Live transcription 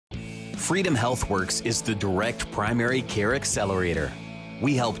Freedom HealthWorks is the direct primary care accelerator.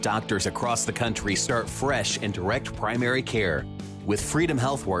 We help doctors across the country start fresh and direct primary care. With Freedom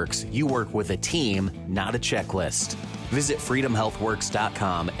HealthWorks, you work with a team, not a checklist. Visit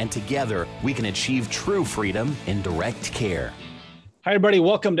freedomhealthworks.com and together we can achieve true freedom in direct care. Hi, everybody.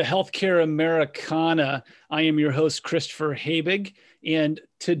 Welcome to Healthcare Americana. I am your host, Christopher Habig, and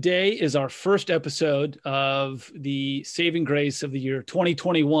today is our first episode of the saving grace of the year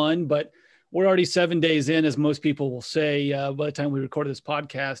 2021, but we're already 7 days in, as most people will say, by the time we recorded this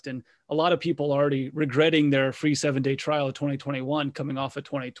podcast, and a lot of people are already regretting their free 7-day trial of 2021 coming off of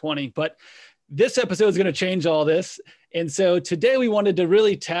 2020, but this episode is going to change all this. And so today we wanted to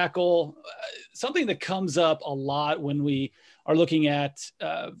really tackle something that comes up a lot when we are looking at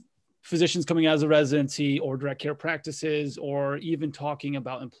physicians coming out of the residency or direct care practices, or even talking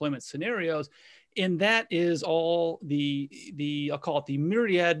about employment scenarios. And that is all I'll call it the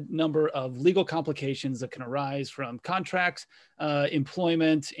myriad number of legal complications that can arise from contracts,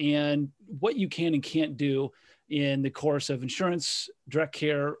 employment, and what you can and can't do in the course of insurance, direct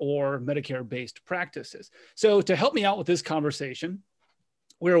care, or Medicare-based practices. So to help me out with this conversation,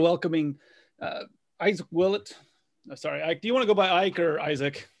 we're welcoming Isaac Willet. Oh, sorry, Ike. Do you want to go by Ike or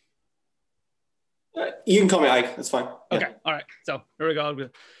Isaac? You can call me Ike. That's fine. Okay. Yeah. All right. So here we go.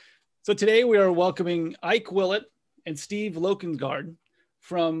 So today we are welcoming Ike Willet and Steve Lokensgard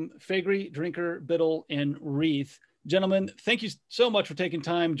from Faegre, Drinker, Biddle, and Reath. Gentlemen, thank you so much for taking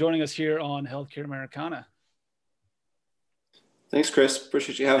time joining us here on Healthcare Americana. Thanks, Chris.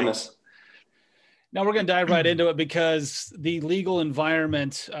 Appreciate you having us. Now we're going to dive right into it, because the legal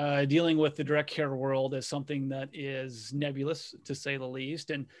environment dealing with the direct care world is something that is nebulous, to say the least.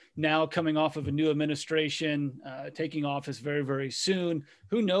 And now coming off of a new administration, taking office very, very soon,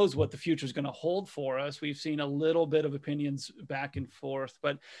 who knows what the future is going to hold for us. We've seen a little bit of opinions back and forth.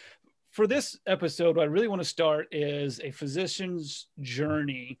 But for this episode, what I really want to start is a physician's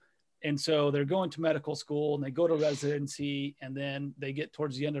journey. And so they're going to medical school and they go to residency, and then they get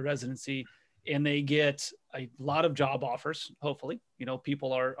towards the end of residency and they get a lot of job offers. Hopefully,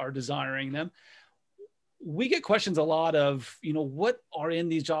 people are desiring them. We get questions a lot of, what are in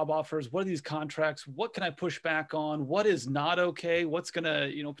these job offers? What are these contracts? What can I push back on? What is not okay? What's going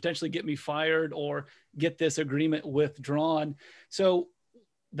to, potentially get me fired or get this agreement withdrawn? So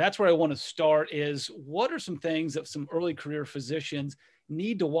that's where I want to start is, what are some things that some early career physicians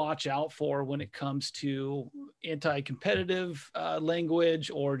need to watch out for when it comes to anti-competitive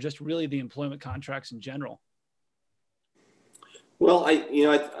language, or just really the employment contracts in general? Well,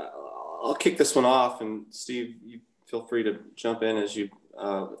 I'll kick this one off, and Steve, you feel free to jump in as you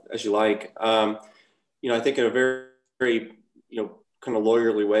like. I think in a very, very, kind of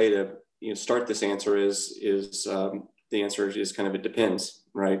lawyerly way to start this answer is the answer is kind of, it depends,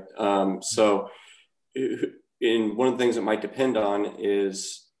 right? And one of the things that might depend on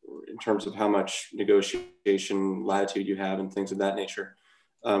is, in terms of how much negotiation latitude you have and things of that nature,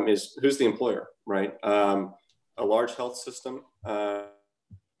 is who's the employer, right? A large health system that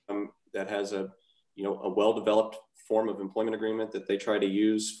has a well-developed form of employment agreement that they try to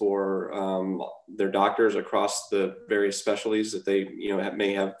use for their doctors across the various specialties that they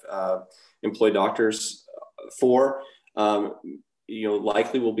may have employed doctors for,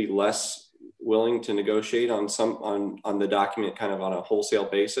 likely will be less willing to negotiate on the document kind of on a wholesale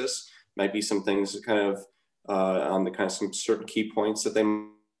basis. Might be some things kind of on the kind of some certain key points that they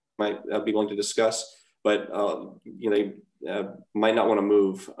might be willing to discuss, but they might not want to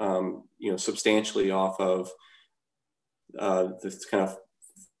move substantially off of this kind of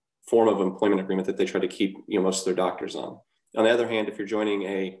form of employment agreement that they try to keep most of their doctors on. On the other hand, if you're joining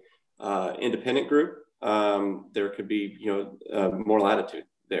a independent group, there could be more latitude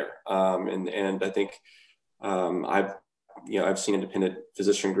there. And I think I've seen independent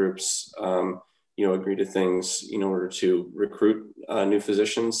physician groups, agree to things in order to recruit new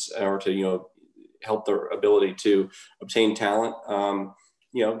physicians, or to, help their ability to obtain talent.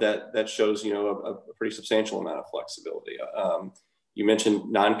 That shows, a pretty substantial amount of flexibility. You mentioned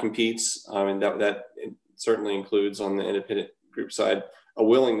non-competes. That certainly includes, on the independent group side, a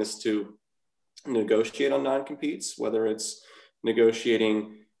willingness to negotiate on non-competes, whether it's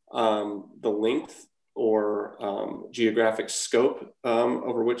negotiating the length or geographic scope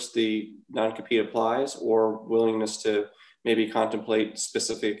over which the non-compete applies, or willingness to maybe contemplate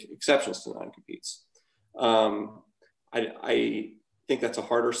specific exceptions to non-competes. I think that's a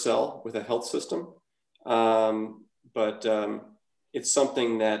harder sell with a health system, but it's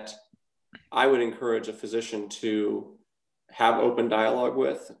something that I would encourage a physician to have open dialogue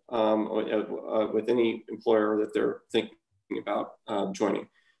with any employer that they're thinking about joining.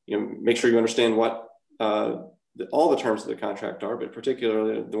 make sure you understand what all the terms of the contract are, but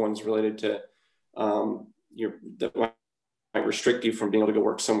particularly the ones related to that might restrict you from being able to go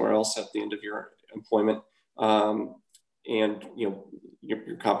work somewhere else at the end of your employment, and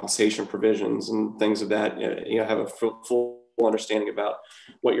your compensation provisions and things of that. Have a full understanding about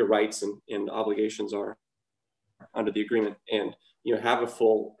what your rights and obligations are under the agreement, and have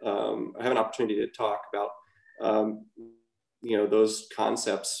an opportunity to talk about those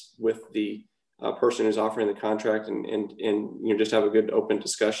concepts with the person who's offering the contract, and just have a good open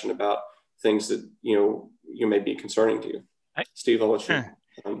discussion about things that may be concerning to you. Steve, I'll let you.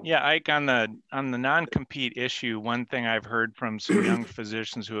 Yeah, Ike, on the non-compete issue, one thing I've heard from some young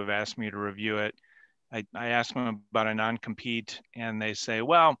physicians who have asked me to review it, I ask them about a non-compete, and they say,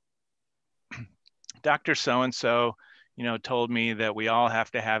 well, Dr. So-and-so, told me that we all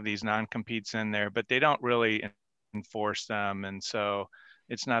have to have these non-competes in there, but they don't really enforce them. And so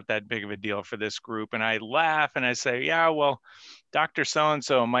it's not that big of a deal for this group. And I laugh and I say, yeah, well, Dr.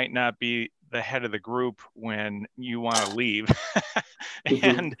 So-and-so might not be the head of the group when you want to leave.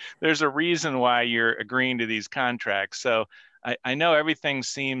 And there's a reason why you're agreeing to these contracts. So I know everything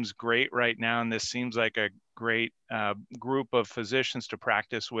seems great right now, and this seems like a great group of physicians to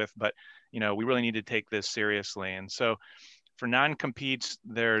practice with, but we really need to take this seriously. And so for non-competes,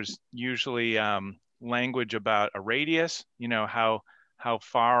 there's usually language about a radius, how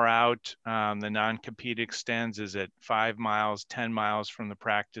far out the non-compete extends. Is it 5 miles, 10 miles from the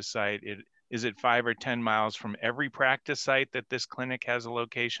practice site? Is it 5 or 10 miles from every practice site that this clinic has a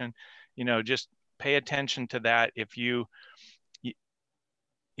location? Just pay attention to that. If you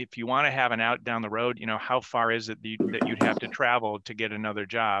want to have an out down the road, how far is it that you'd have to travel to get another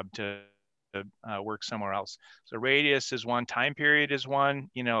job to work somewhere else? So radius is one, time period is one.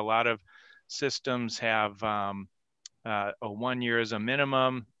 A lot of systems have a 1 year as a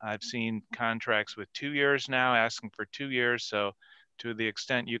minimum. I've seen contracts with 2 years now, asking for 2 years. So to the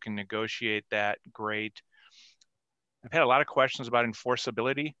extent you can negotiate that, great. I've had a lot of questions about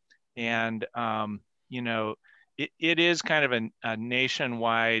enforceability, and it is kind of a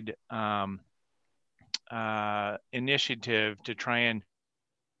nationwide initiative to try and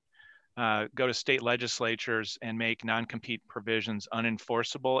go to state legislatures and make non-compete provisions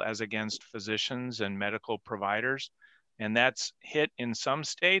unenforceable as against physicians and medical providers. And that's hit in some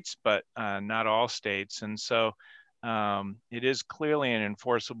states, but not all states. And so it is clearly an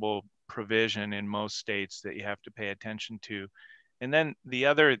enforceable provision in most states that you have to pay attention to. And then the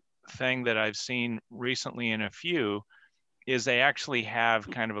other thing that I've seen recently in a few is they actually have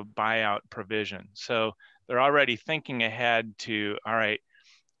kind of a buyout provision. So they're already thinking ahead to, all right,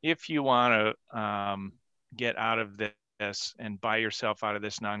 if you want to get out of this and buy yourself out of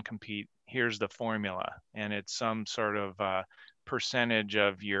this non-compete, here's the formula. And it's some sort of percentage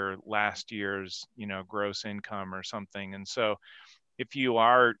of your last year's, gross income or something. And so if you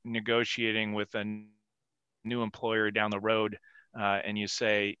are negotiating with a new employer down the road and you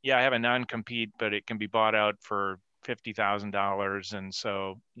say, yeah, I have a non-compete, but it can be bought out for $50,000. And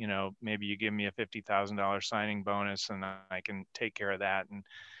so, maybe you give me a $50,000 signing bonus and I can take care of that. And,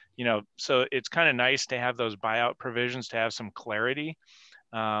 so it's kind of nice to have those buyout provisions to have some clarity.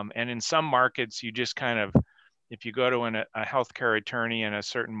 And in some markets, you just kind of, if you go to a healthcare attorney in a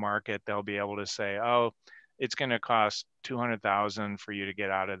certain market, they'll be able to say, oh, it's going to cost $200,000 for you to get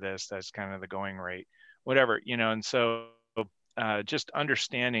out of this. That's kind of the going rate, whatever, and so just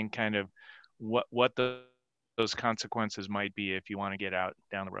understanding kind of what those consequences might be if you want to get out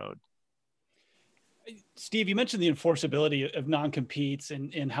down the road. Steve, you mentioned the enforceability of non-competes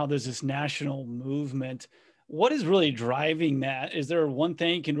and how there's this national movement. What is really driving that? Is there one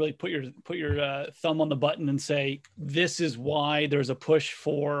thing you can really put your thumb on the button and say, this is why there's a push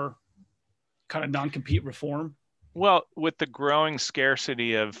for kind of non-compete reform? Well, with the growing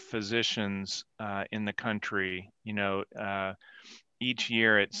scarcity of physicians in the country, each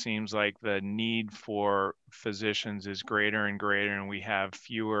year it seems like the need for physicians is greater and greater, and we have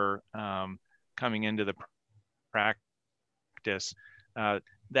fewer coming into the practice.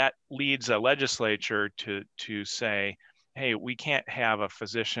 That leads a legislature to say, hey, we can't have a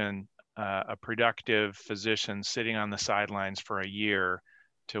physician, a productive physician sitting on the sidelines for a year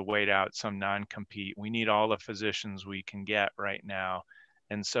to wait out some non-compete. We need all the physicians we can get right now.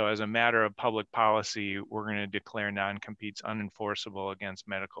 And so as a matter of public policy, we're going to declare non-competes unenforceable against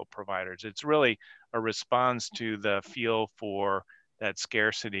medical providers. It's really a response to the feel for that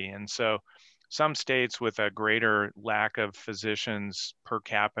scarcity. And so some states with a greater lack of physicians per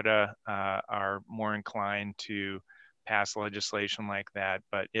capita are more inclined to pass legislation like that.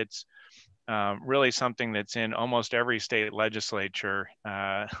 But it's really something that's in almost every state legislature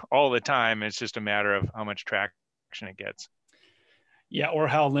all the time. It's just a matter of how much traction it gets. Yeah, or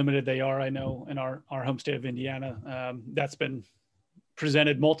how limited they are. I know in our home state of Indiana, that's been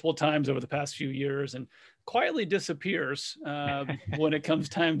presented multiple times over the past few years and quietly disappears when it comes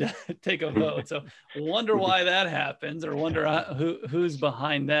time to take a vote. So wonder why that happens, or wonder who's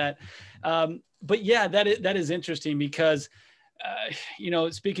behind that. But yeah, that is interesting because,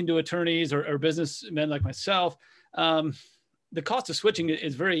 speaking to attorneys or businessmen like myself, the cost of switching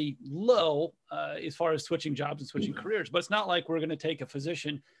is very low as far as switching jobs and switching careers. But it's not like we're going to take a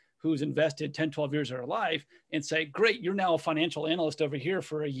physician who's invested 10, 12 years of their life and say, great, you're now a financial analyst over here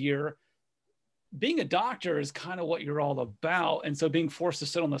for a year. Being a doctor is kind of what you're all about. And so being forced to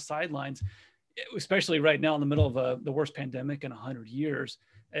sit on the sidelines, especially right now in the middle of the worst pandemic in 100 years,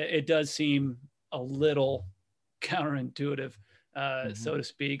 it does seem a little counterintuitive, so to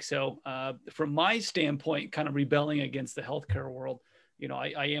speak. So from my standpoint, kind of rebelling against the healthcare world,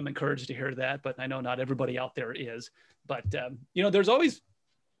 I am encouraged to hear that, but I know not everybody out there is. But, there's always,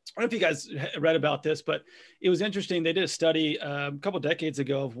 I don't know if you guys read about this, but it was interesting. They did a study a couple of decades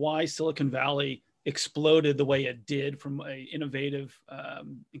ago of why Silicon Valley exploded the way it did from an innovative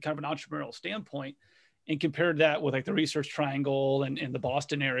and kind of an entrepreneurial standpoint, and compared that with like the Research Triangle and the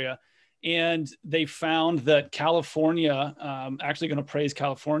Boston area. And they found that California, actually going to praise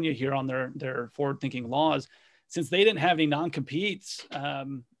California here on their forward-thinking laws, since they didn't have any non-competes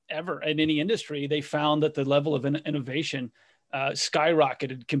ever in any industry, they found that the level of innovation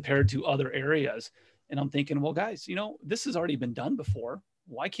skyrocketed compared to other areas. And I'm thinking, well, guys, this has already been done before.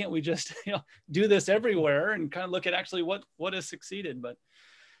 Why can't we just do this everywhere and kind of look at actually what has succeeded? But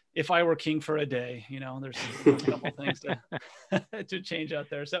if I were king for a day, there's a couple things to change out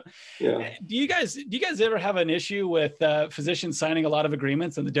there. So yeah. Do you guys ever have an issue with physicians signing a lot of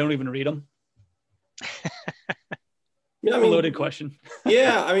agreements and they don't even read them? Loaded question.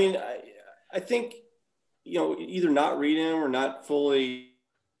 Yeah. I think, either not reading them or not fully,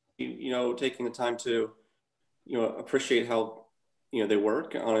 taking the time to, appreciate how, they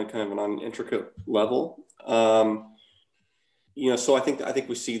work on a kind of an intricate level. So I think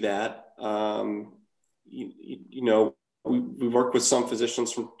we see that. We work with some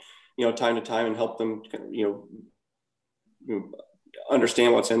physicians from, time to time and help them,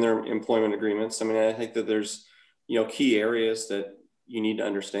 understand what's in their employment agreements. I think that there's, key areas that you need to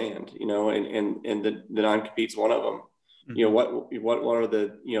understand, and the non-compete's one of them. Mm-hmm. What are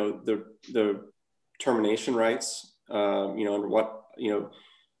the termination rights, under what,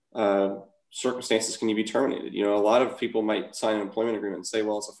 circumstances can you be terminated? A lot of people might sign an employment agreement and say,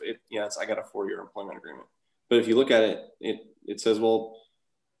 well, I got a 4-year employment agreement. But if you look at it, it says, well,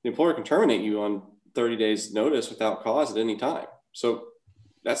 the employer can terminate you on 30 days notice without cause at any time. So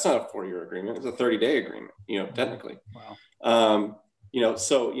that's not a 4-year agreement. It's a 30-day agreement, technically. Wow.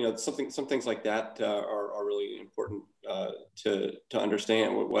 Some things like that are really important to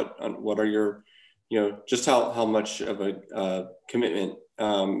understand. What are your, just how much of a commitment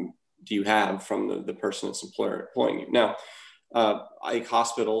do you have from the person that's employing you? Now, I think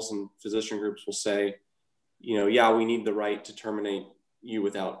hospitals and physician groups will say, yeah, we need the right to terminate you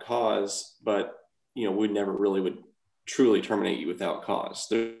without cause, but we never really would truly terminate you without cause.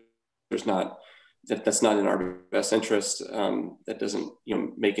 There's not. That's not in our best interest. That doesn't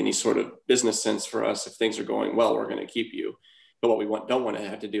make any sort of business sense for us. If things are going well, we're going to keep you. But what we don't want to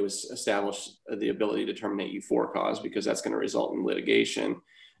have to do is establish the ability to terminate you for cause, because that's going to result in litigation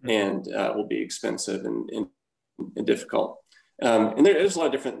and will be expensive and difficult. And there's a lot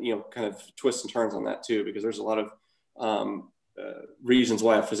of different kind of twists and turns on that too, because there's a lot of reasons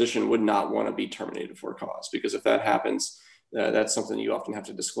why a physician would not want to be terminated for cause, because if that happens, that's something you often have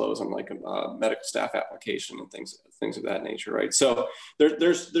to disclose on like a medical staff application and things of that nature, right? So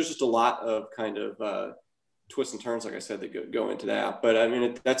there's just a lot of kind of twists and turns, like I said, that go into that.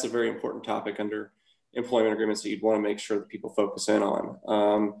 But that's a very important topic under employment agreements that you'd want to make sure that people focus in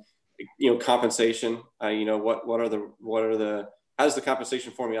on. Compensation. How does the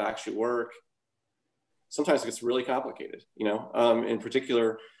compensation formula actually work? Sometimes it gets really complicated. In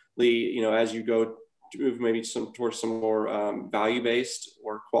particularly, as you go to move maybe towards some more value-based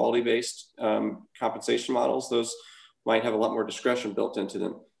or quality-based compensation models, those might have a lot more discretion built into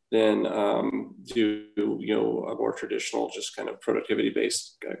them than do a more traditional, just kind of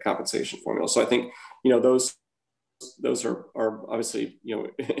productivity-based compensation formula. So I think those are obviously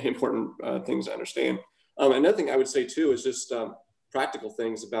important things to understand. Another thing I would say too is just practical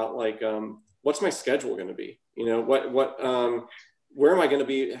things about like what's my schedule going to be? Where am I going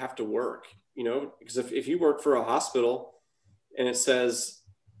to have to work? Because if you work for a hospital and it says,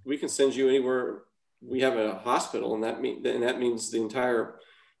 we can send you anywhere we have a hospital, and that means the entire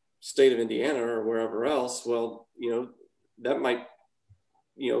state of Indiana or wherever else. Well, that might,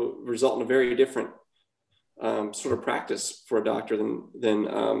 result in a very different sort of practice for a doctor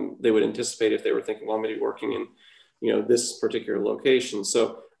than they would anticipate if they were thinking, well, I'm going to be working in, this particular location.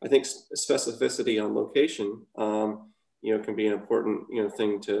 So I think specificity on location, can be an important,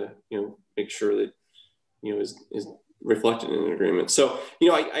 thing to, make sure that, is reflected in an agreement. So,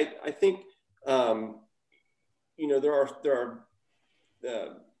 I think, there are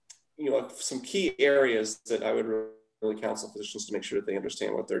some key areas that I would really counsel physicians to make sure that they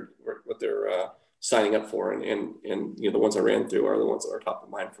understand what they're signing up for, and the ones I ran through are the ones that are top of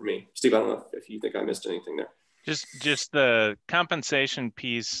mind for me. Steve, I don't know if you think I missed anything there. Just the compensation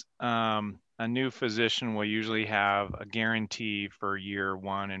piece. A new physician will usually have a guarantee for year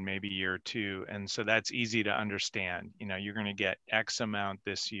 1 and maybe year 2. And so that's easy to understand. You're going to get X amount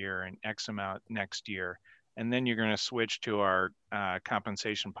this year and X amount next year. And then you're going to switch to our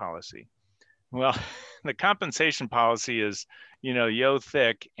compensation policy. Well, the compensation policy is, yo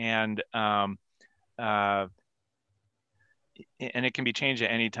thick, and it can be changed at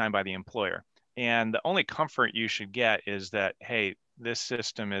any time by the employer. And the only comfort you should get is that, hey, this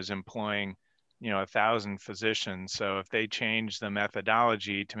system is employing 1,000 physicians. So if they change the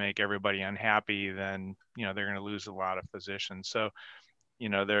methodology to make everybody unhappy, then, they're going to lose a lot of physicians. So,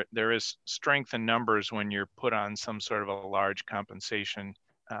 there is strength in numbers when you're put on some sort of a large compensation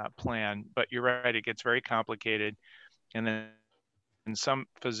plan, but you're right, it gets very complicated. And then some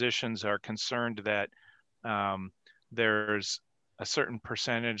physicians are concerned that there's a certain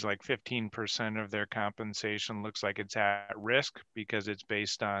percentage, like 15% of their compensation looks like it's at risk because it's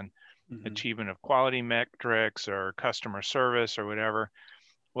based on achievement of quality metrics or customer service or whatever.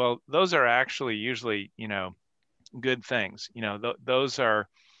 Well, those are actually usually, good things. Those are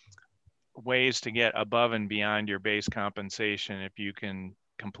ways to get above and beyond your base compensation if you can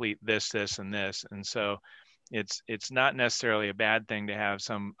complete this, this, and this. And so it's not necessarily a bad thing to have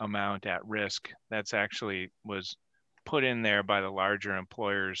some amount at risk. That's actually was put in there by the larger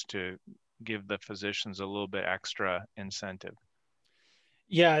employers to give the physicians a little bit extra incentive.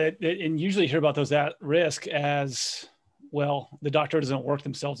 Yeah, and usually hear about those at risk as, well, the doctor doesn't work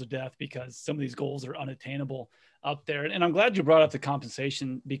themselves to death because some of these goals are unattainable up there. And I'm glad you brought up the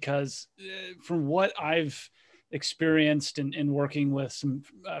compensation, because from what I've experienced in working with some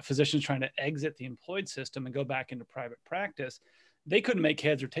physicians trying to exit the employed system and go back into private practice, they couldn't make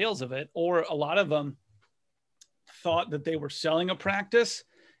heads or tails of it. Or a lot of them thought that they were selling a practice.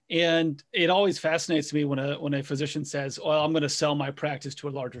 And it always fascinates me when a physician says, well, I'm going to sell my practice to a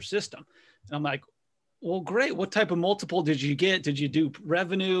larger system. And I'm like, well, great. What type of multiple did you get? Did you do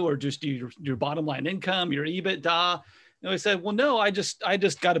revenue or just do your bottom line income, your EBITDA? And I said, well, no, I just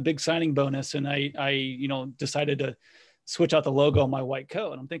got a big signing bonus, and I decided to switch out the logo on my white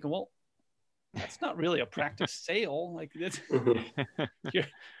coat. And I'm thinking, well, that's not really a practice sale. Like you're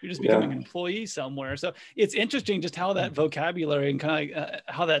just becoming an employee somewhere. So it's interesting just how that vocabulary and kind of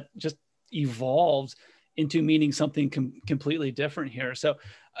how that just evolves into meaning something completely different here. So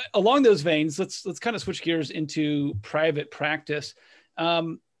along those veins, let's kind of switch gears into private practice.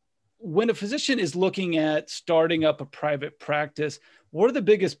 When a physician is looking at starting up a private practice, what are the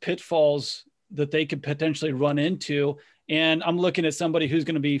biggest pitfalls that they could potentially run into? And I'm looking at somebody who's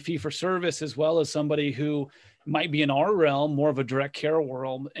going to be fee for service, as well as somebody who might be in our realm, more of a direct care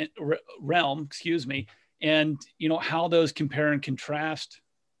realm, excuse me, and how those compare and contrast.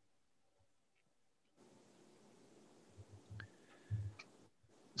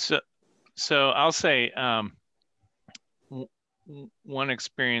 So I'll say one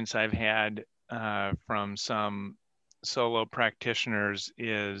experience I've had from some solo practitioners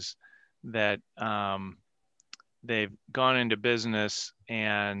is that they've gone into business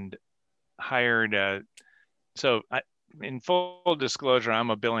and hired in full disclosure, I'm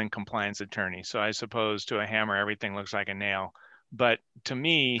a billing compliance attorney. So I suppose to a hammer, everything looks like a nail. But to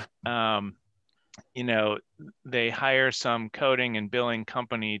me, they hire some coding and billing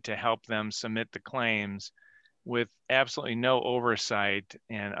company to help them submit the claims with absolutely no oversight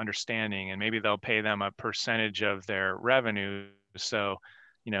and understanding. And maybe they'll pay them a percentage of their revenue. So,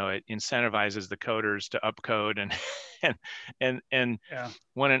 it incentivizes the coders to upcode and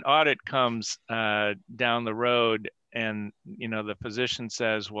when an audit comes down the road and, the physician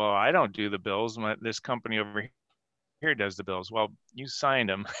says, well, I don't do the bills. This company over here does the bills. Well, you signed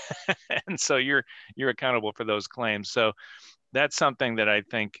them. And so you're accountable for those claims. So that's something that I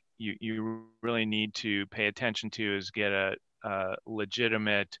think you really need to pay attention to, is get a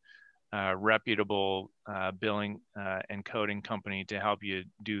legitimate reputable billing and coding company to help you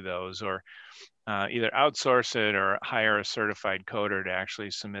do those, or either outsource it or hire a certified coder to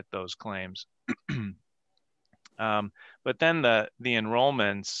actually submit those claims. But then the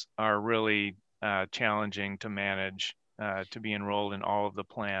enrollments are really challenging to manage, to be enrolled in all of the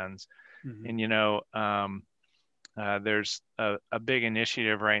plans. Mm-hmm. And, you know, there's a big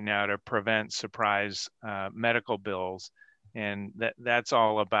initiative right now to prevent surprise medical bills. And that's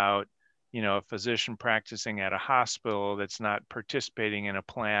all about, you know, a physician practicing at a hospital that's not participating in a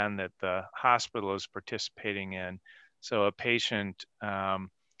plan that the hospital is participating in. So a patient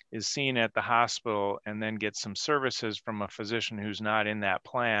is seen at the hospital and then gets some services from a physician who's not in that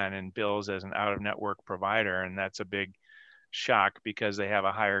plan and bills as an out-of-network provider. And that's a big shock because they have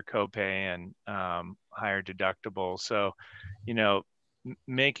a higher copay and higher deductible. So, you know,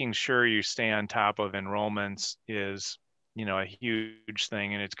 making sure you stay on top of enrollments is, you know, a huge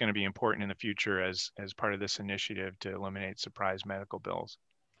thing, and it's going to be important in the future as part of this initiative to eliminate surprise medical bills.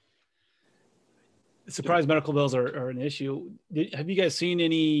 Surprise medical bills are an issue. Have you guys seen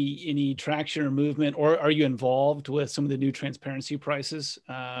any traction or movement, or are you involved with some of the new transparency prices,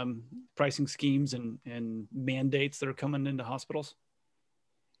 pricing schemes and mandates that are coming into hospitals?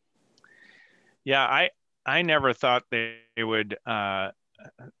 Yeah, I never thought they would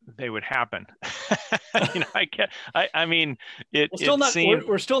happen. You know, I mean,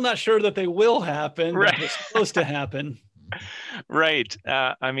 we're still not sure that they will happen, right. But they're supposed to happen. Right.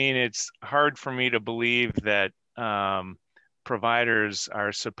 I mean, it's hard for me to believe that providers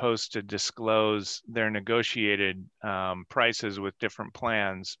are supposed to disclose their negotiated prices with different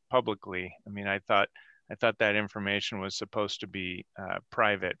plans publicly. I mean, I thought that information was supposed to be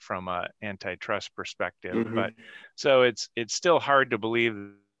private from an antitrust perspective. Mm-hmm. But so it's still hard to believe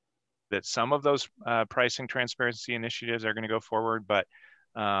that some of those pricing transparency initiatives are going to go forward. But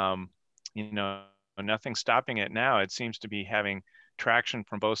you know, nothing's stopping it now. It seems to be having traction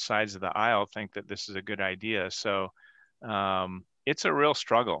from both sides of the aisle, think that this is a good idea. So it's a real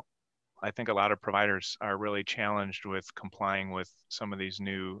struggle. I think a lot of providers are really challenged with complying with some of these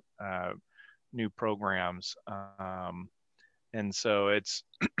new programs. And so it's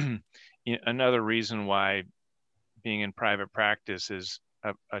another reason why being in private practice is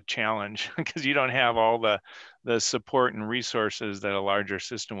a challenge, because you don't have all the support and resources that a larger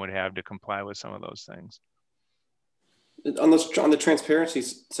system would have to comply with some of those things. On the transparency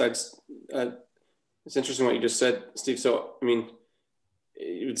side, it's interesting what you just said, Steve. So, I mean,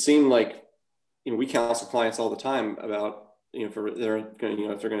 it would seem like, you know, we counsel clients all the time about, you know, if they're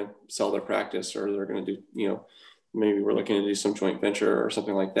going to sell their practice, or they're going to do, you know, maybe we're looking to do some joint venture or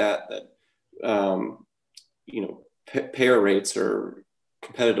something like that, you know, payer rates are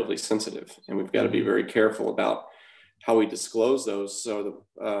competitively sensitive, and we've got to be very careful about how we disclose those, so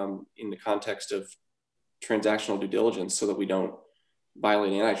that in the context of transactional due diligence, so that we don't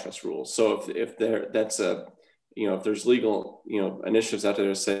violate antitrust rules. So if there's legal, you know, initiatives out there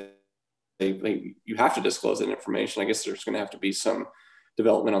to say you have to disclose that information, I guess there's going to have to be some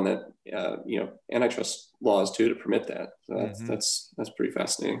development on that, you know, antitrust laws too, to permit that. So that's pretty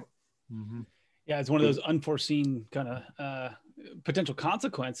fascinating. Mm-hmm. Yeah, it's one of those unforeseen kind of potential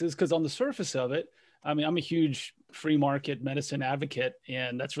consequences, because on the surface of it, I mean, I'm a huge free market medicine advocate,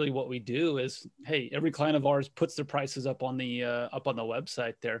 and that's really what we do is, hey, every client of ours puts their prices up on the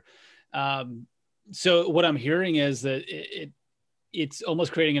website there. So what I'm hearing is that it's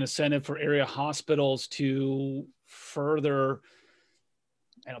almost creating an incentive for area hospitals to further,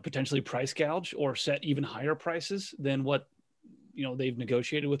 you know, potentially price gouge or set even higher prices than what, you know, they've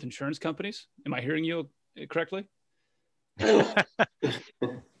negotiated with insurance companies. Am I hearing you correctly?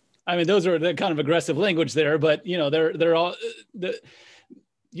 I mean, those are the kind of aggressive language there, but, you know, they're all, the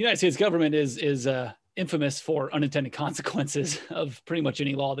United States government is infamous for unintended consequences of pretty much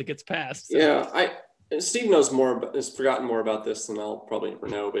any law that gets passed. So. Yeah, Steve has forgotten more about this than I'll probably ever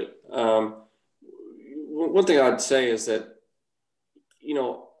know. But one thing I'd say is that, you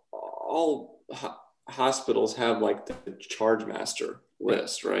know, all hospitals have like the charge master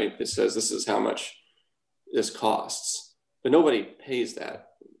list, right? It says this is how much this costs, but nobody pays that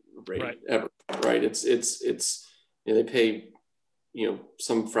rate ever, right? It's you know, they pay, you know,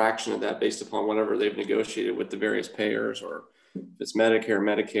 some fraction of that based upon whatever they've negotiated with the various payers, or if it's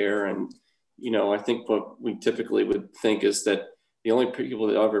Medicare, and, you know, I think what we typically would think is that the only people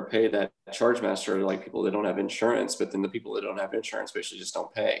that ever pay that charge master are like people that don't have insurance, but then the people that don't have insurance basically just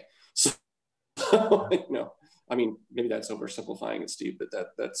don't pay. So, you know, I mean, maybe that's oversimplifying it, Steve, but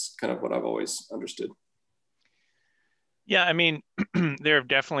that's kind of what I've always understood. Yeah, I mean, there have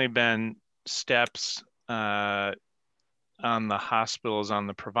definitely been steps on the hospitals on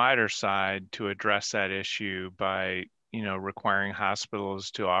the provider side to address that issue by, requiring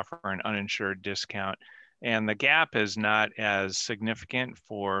hospitals to offer an uninsured discount. And the gap is not as significant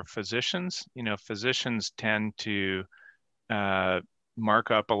for physicians. Physicians tend to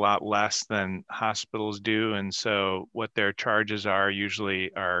mark up a lot less than hospitals do. And so what their charges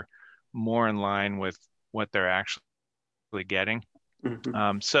usually are more in line with what they're actually getting.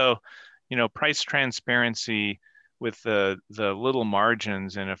 Mm-hmm. So, price transparency with the little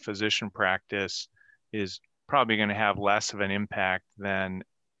margins in a physician practice is probably going to have less of an impact than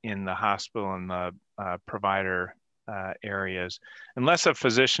in the hospital and the provider areas, unless a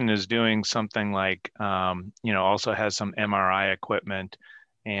physician is doing something like, also has some MRI equipment,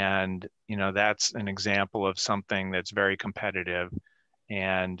 and that's an example of something that's very competitive.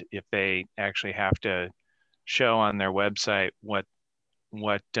 And if they actually have to show on their website what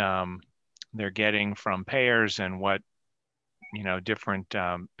they're getting from payers and what different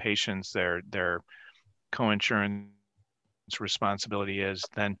patients their coinsurance responsibility is,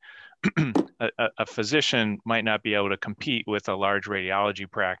 then a physician might not be able to compete with a large radiology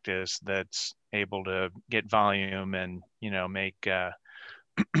practice that's able to get volume and make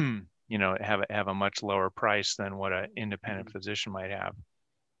have a much lower price than what an independent physician might have.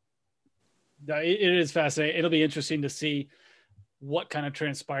 It is fascinating. It'll be interesting to see what kind of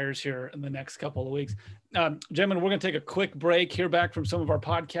transpires here in the next couple of weeks. Gentlemen, we're going to take a quick break, hear back from some of our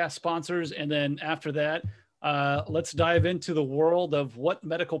podcast sponsors. And then after that, let's dive into the world of what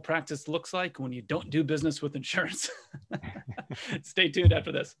medical practice looks like when you don't do business with insurance. Stay tuned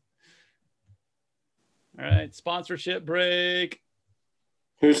after this. All right, sponsorship break.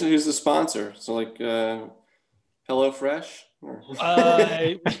 Who's the sponsor? So like HelloFresh?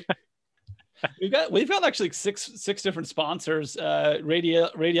 We've got actually six different sponsors,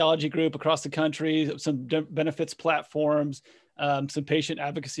 radiology group across the country, some benefits platforms, some patient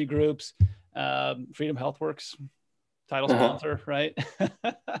advocacy groups, Freedom HealthWorks, title sponsor, right?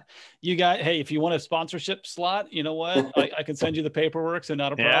 Hey, if you want a sponsorship slot, you know what? I can send you the paperwork, so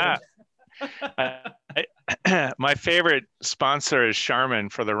not a problem. My favorite sponsor is Charmin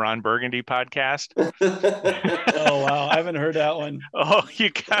for the Ron Burgundy podcast. Oh, wow. I haven't heard that one. Oh, you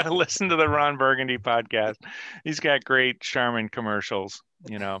got to listen to the Ron Burgundy podcast. He's got great Charmin commercials,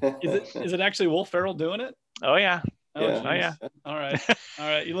 Is it actually Will Ferrell doing it? Oh, yeah. Oh, yeah. All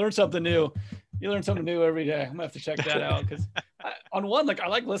right. You learn something new. Every day. I'm gonna have to check that out, because on one, I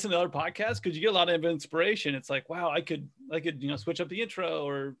like listening to other podcasts because you get a lot of inspiration. It's like, wow, I could switch up the intro,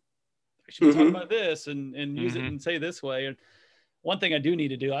 or I should be talking about this and use it and say this way. And one thing I do need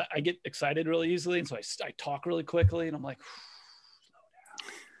to do, I get excited really easily, and so I talk really quickly, and I'm like,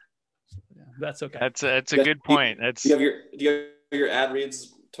 slow down. That's okay. That's a good point. Do you have your ad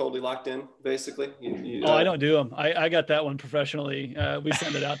reads totally locked in, basically? I don't do them. I got that one professionally. We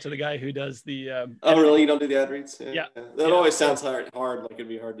send it out to the guy who does the oh, really? You don't do the ad reads? Yeah. That always sounds hard, like it'd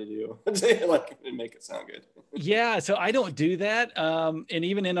be hard to do. Like, it'd make it sound good. Yeah, so I don't do that. And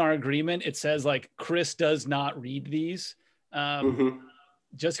even in our agreement, it says Chris does not read these.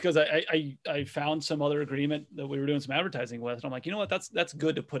 Just because I found some other agreement that we were doing some advertising with, and I'm like, you know what, that's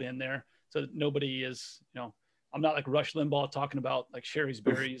good to put in there, so that nobody is, I'm not like Rush Limbaugh talking about like Sherry's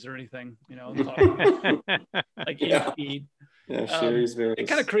berries or anything, talking like feed. Yeah, Sherry's berries. It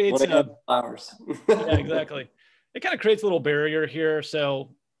kind of creates flowers. Yeah, exactly. It kind of creates a little barrier here.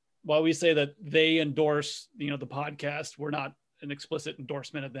 So while we say that they endorse, the podcast, we're not an explicit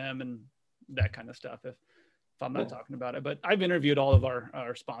endorsement of them and that kind of stuff. If I'm not talking about it, but I've interviewed all of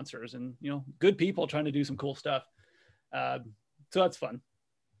our sponsors, and good people trying to do some cool stuff. So that's fun.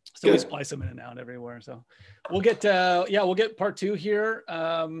 So good. We splice them in and out everywhere. So we'll get part 2 here.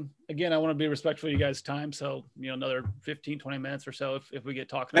 Again, I want to be respectful of you guys' time. So, another 15, 20 minutes or so if we get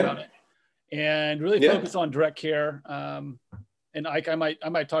talking about it, and really focus on direct care. And Ike, I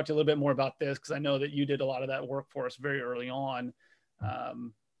might talk to you a little bit more about this, because I know that you did a lot of that work for us very early on.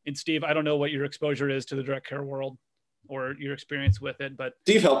 And Steve, I don't know what your exposure is to the direct care world or your experience with it, but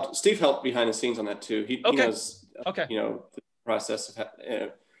Steve helped behind the scenes on that too. He knows, the process of,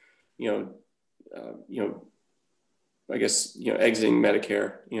 I guess, exiting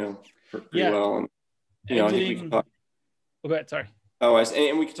Medicare, pretty well. And, I think we can talk. Oh, go ahead. Sorry. Oh,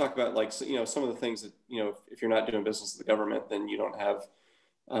 and we could talk about some of the things that, if you're not doing business with the government, then you don't have,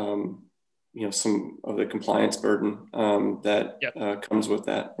 some of the compliance burden that comes with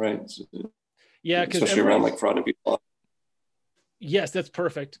that, right? So, especially around like fraud and abuse law. Yes, that's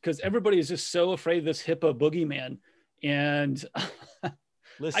perfect, because everybody is just so afraid of this HIPAA boogeyman, and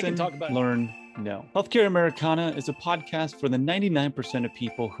Listen, talk about learn, know. Healthcare Americana is a podcast for the 99% of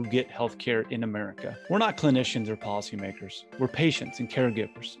people who get healthcare in America. We're not clinicians or policymakers. We're patients and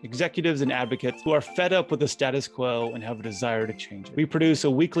caregivers, executives and advocates who are fed up with the status quo and have a desire to change it. We produce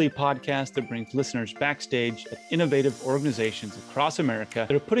a weekly podcast that brings listeners backstage at innovative organizations across America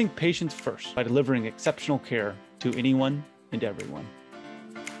that are putting patients first by delivering exceptional care to anyone and everyone.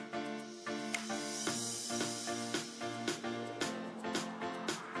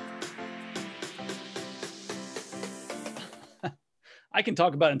 I can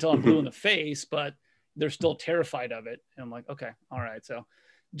talk about it until I'm blue in the face, but they're still terrified of it. And I'm like, okay, all right. So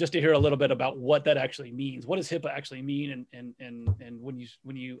just to hear a little bit about what that actually means. What does HIPAA actually mean? And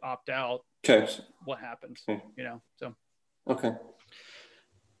when you opt out, okay, what happens, so. Okay.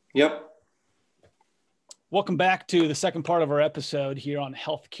 Yep. Welcome back to the second part of our episode here on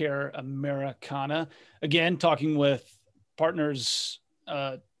Healthcare Americana. Again, talking with partners,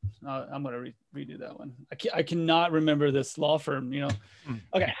 I'm going to redo that one. I cannot remember this law firm,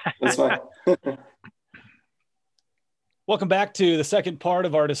 Okay. That's fine. Welcome back to the second part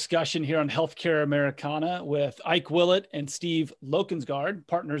of our discussion here on Healthcare Americana with Ike Willet and Steve Lokensgard,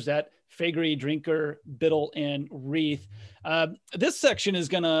 partners at Faegre, Drinker, Biddle, and Reath. This section is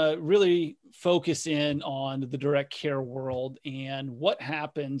going to really focus in on the direct care world and what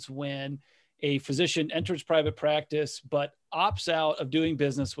happens when a physician enters private practice, but opts out of doing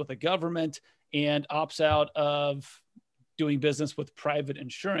business with a government and opts out of doing business with private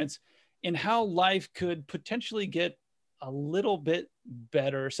insurance, and how life could potentially get a little bit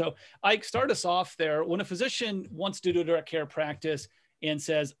better. So Ike, start us off there. When a physician wants to do a direct care practice and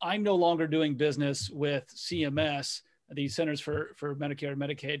says, I'm no longer doing business with CMS, the Centers for Medicare and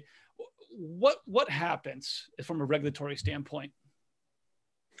Medicaid, what happens from a regulatory standpoint?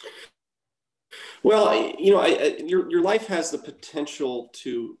 Well, your life has the potential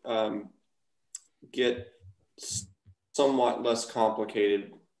to get somewhat less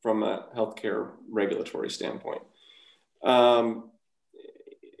complicated from a healthcare regulatory standpoint. And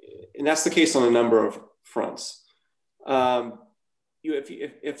that's the case on a number of fronts.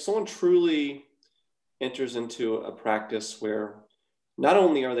 If someone truly enters into a practice where not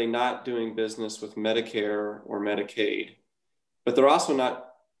only are they not doing business with Medicare or Medicaid, but they're also not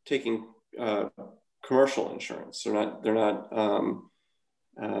taking commercial insurance. They're not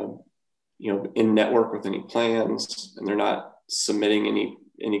in network with any plans, and they're not submitting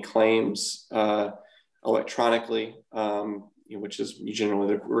any claims electronically, which is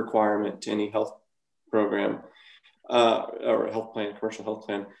generally the requirement to any health program or health plan, commercial health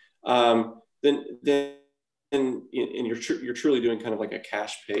plan. Then you're truly doing kind of like a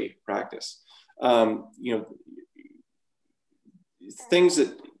cash pay practice. Things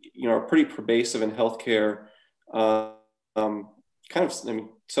that are pretty pervasive in healthcare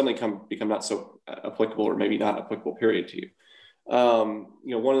suddenly become not so applicable, or maybe not applicable, period, to you.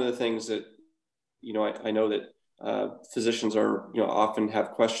 One of the things that I know that physicians are often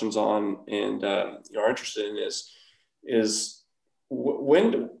have questions on and are interested in is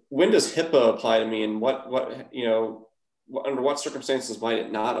when does HIPAA apply to me, and what under what circumstances might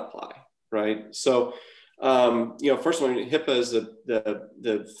it not apply, right? So first one, HIPAA is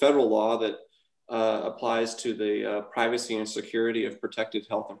the federal law that applies to the privacy and security of protected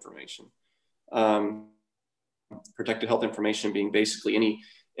health information. Protected health information being basically any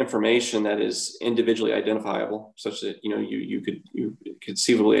information that is individually identifiable, such that you could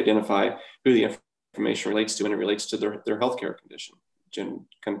conceivably identify who the information relates to, and it relates to their healthcare condition.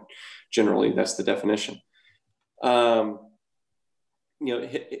 Generally, that's the definition.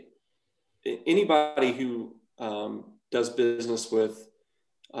 Anybody who does business with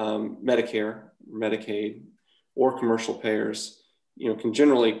Medicare, Medicaid, or commercial payers, can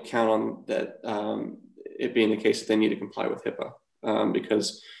generally count on that it being the case that they need to comply with HIPAA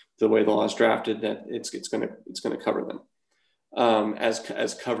because the way the law is drafted, that it's going to cover them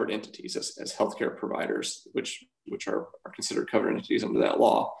as covered entities, as healthcare providers, which are considered covered entities under that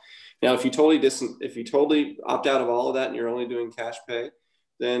law. Now, if you totally opt out of all of that and you're only doing cash pay,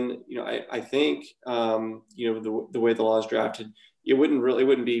 then I think the way the law is drafted, it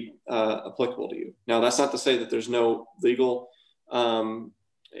wouldn't be applicable to you. Now, that's not to say that there's no legal other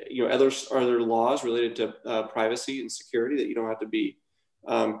laws related to privacy and security that you don't have to be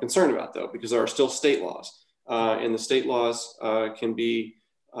concerned about, though, because there are still state laws, and the state laws can be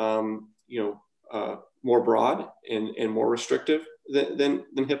more broad and more restrictive than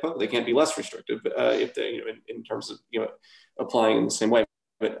HIPAA. They can't be less restrictive if they in terms of applying in the same way.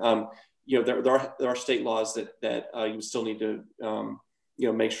 But there are state laws that you still need to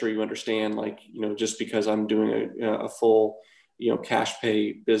make sure you understand. Like just because I'm doing a full cash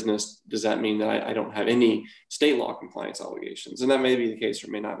pay business, does that mean that I don't have any state law compliance obligations? And that may be the case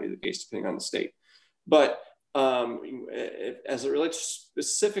or may not be the case depending on the state. But as it relates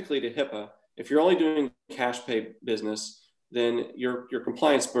specifically to HIPAA, if you're only doing cash pay business, then your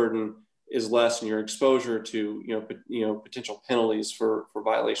compliance burden is less, and your exposure to potential penalties for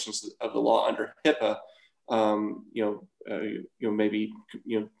violations of the law under HIPAA, maybe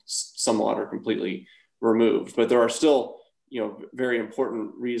somewhat or completely removed. But there are still very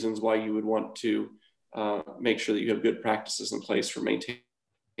important reasons why you would want to make sure that you have good practices in place for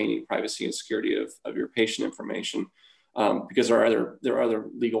maintaining privacy and security of your patient information, because there are other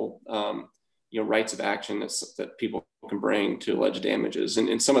legal rights of action that people can bring to allege damages,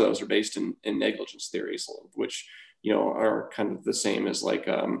 and some of those are based in negligence theories, which are kind of the same as like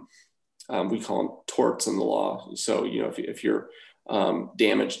we call them torts in the law. So if you're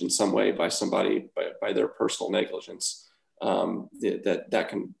damaged in some way by somebody by their personal negligence, that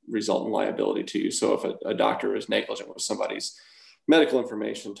can result in liability to you. So if a doctor is negligent with somebody's medical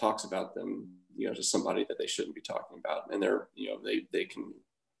information, talks about them to somebody that they shouldn't be talking about, and they can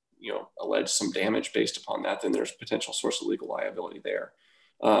allege some damage based upon that, then there's potential source of legal liability there.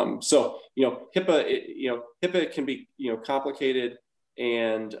 So HIPAA can be complicated,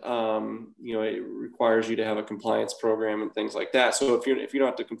 and it requires you to have a compliance program and things like that. So if you don't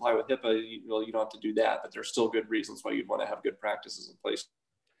have to comply with HIPAA, you don't have to do that. But there's still good reasons why you'd want to have good practices in place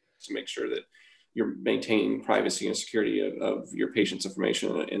to make sure that you're maintaining privacy and security of your patient's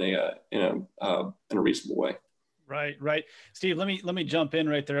information in a reasonable way. Right. Steve, let me jump in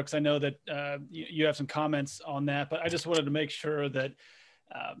right there, because I know that you have some comments on that, but I just wanted to make sure that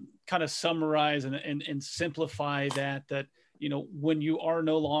kind of summarize and simplify that when you are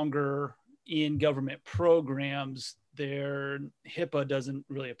no longer in government programs, their HIPAA doesn't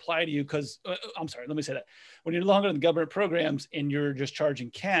really apply to you, because I'm sorry, let me say that. When you're no longer in the government programs and you're just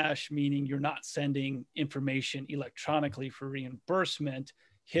charging cash, meaning you're not sending information electronically for reimbursement,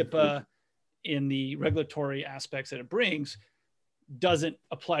 HIPAA in the regulatory aspects that it brings doesn't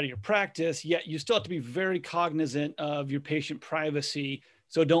apply to your practice, yet you still have to be very cognizant of your patient privacy.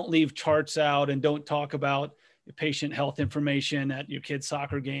 So don't leave charts out, and don't talk about your patient health information at your kids'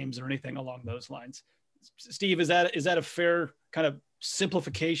 soccer games or anything along those lines. Steve, is that a fair kind of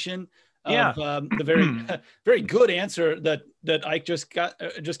simplification of the very very good answer that Ike just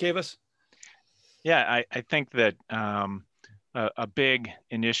gave us? Yeah, I think that a big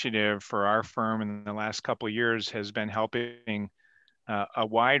initiative for our firm in the last couple of years has been helping a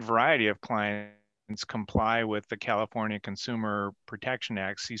wide variety of clients comply with the California Consumer Protection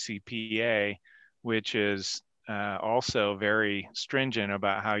Act, CCPA, which is also very stringent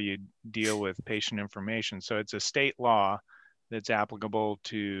about how you deal with patient information. So it's a state law that's applicable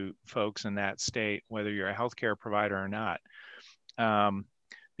to folks in that state, whether you're a healthcare provider or not.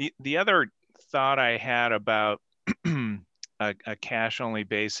 The other thought I had about a cash-only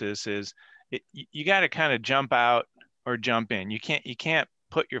basis is you got to kind of jump out or jump in. You can't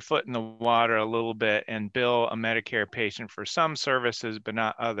put your foot in the water a little bit and bill a Medicare patient for some services but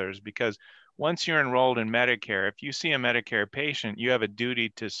not others, because once you're enrolled in Medicare, if you see a Medicare patient, you have a duty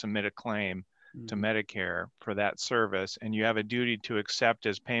to submit a claim to Medicare for that service, and you have a duty to accept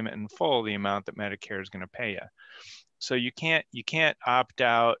as payment in full the amount that Medicare is going to pay you. So you can't opt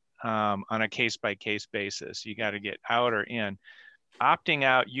out on a case-by-case basis. You got to get out or in. Opting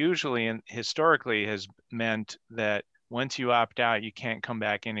out usually and historically has meant that once you opt out, you can't come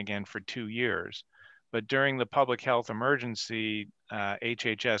back in again for 2 years. But during the public health emergency,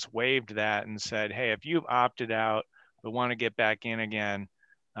 HHS waived that and said, hey, if you've opted out but want to get back in again,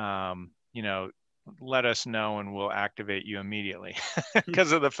 let us know and we'll activate you immediately.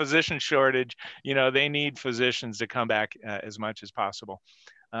 Because of the physician shortage, they need physicians to come back as much as possible.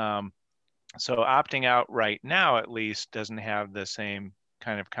 So opting out right now, at least, doesn't have the same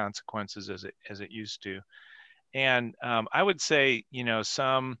kind of consequences as it used to. And I would say,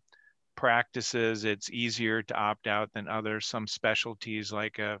 some practices, it's easier to opt out than others. Some specialties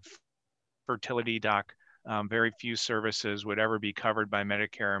like a fertility doc, very few services would ever be covered by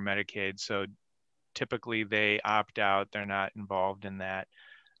Medicare or Medicaid. So typically they opt out, they're not involved in that.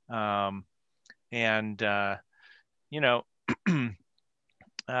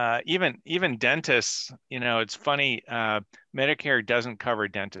 Even dentists, it's funny, Medicare doesn't cover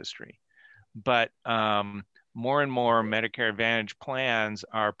dentistry, but more and more Medicare Advantage plans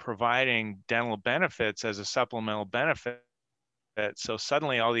are providing dental benefits as a supplemental benefit. So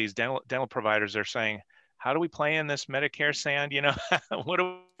suddenly all these dental providers are saying, how do we play in this Medicare sand? What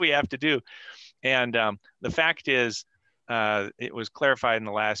do we have to do? And the fact is, it was clarified in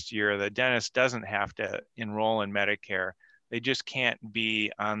the last year that dentist doesn't have to enroll in Medicare. They just can't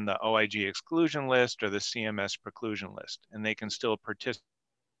be on the OIG exclusion list or the CMS preclusion list, and they can still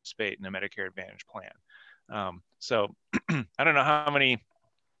participate in a Medicare Advantage plan. So I don't know how many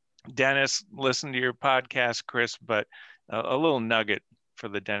dentists listen to your podcast, Chris, but a little nugget for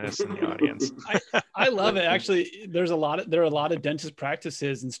the dentists in the audience. I love it. Actually, there are a lot of dentist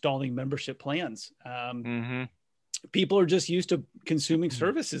practices installing membership plans. People are just used to consuming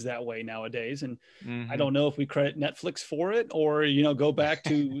services that way nowadays. And I don't know if we credit Netflix for it, or, go back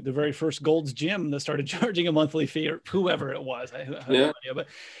to the very first Gold's Gym that started charging a monthly fee, or whoever it was. I have no idea, but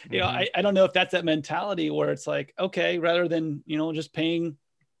I don't know if that's that mentality where it's like, okay, rather than, just paying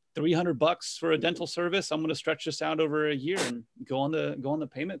 $300 for a dental service, I'm going to stretch this out over a year and go on the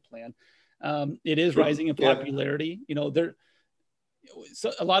payment plan. It is rising in popularity.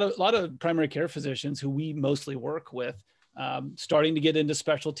 So a lot of primary care physicians who we mostly work with, starting to get into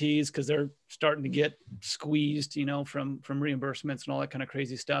specialties because they're starting to get squeezed, from reimbursements and all that kind of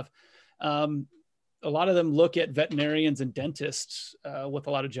crazy stuff. A lot of them look at veterinarians and dentists with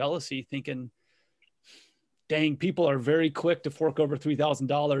a lot of jealousy, thinking, dang, people are very quick to fork over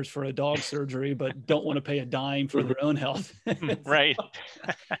 $3,000 for a dog surgery, but don't want to pay a dime for their own health. Right.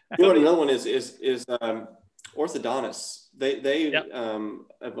 Another one is orthodontists. They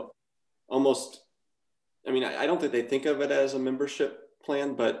have almost, I don't think they think of it as a membership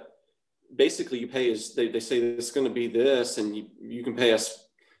plan, but basically you pay they say it's going to be this, and you can pay us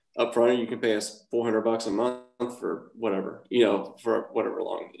up front, or you can pay us $400 a month for whatever, for whatever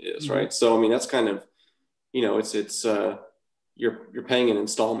long it is. Right. So, that's kind of, it's you're paying in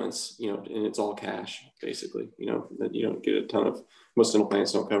installments, and it's all cash basically, that you don't get a ton of, most dental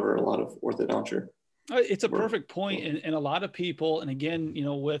plans don't cover a lot of orthodonture. It's a perfect point. And a lot of people, and again,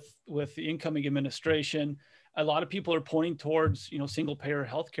 with the incoming administration, a lot of people are pointing towards, single payer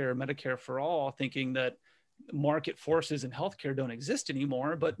healthcare, Medicare for all, thinking that market forces in healthcare don't exist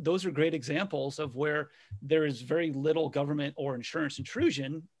anymore. But those are great examples of where there is very little government or insurance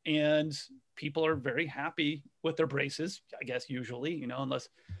intrusion, and people are very happy with their braces, I guess, usually, unless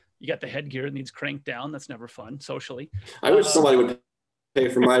you got the headgear that needs cranked down. That's never fun socially. I wish somebody would pay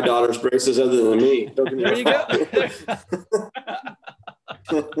for my daughter's braces other than me. There you go.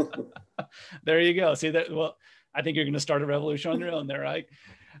 There you go. See that? Well, I think you're going to start a revolution on your own there, right?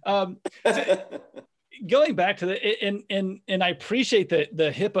 Going back to and I appreciate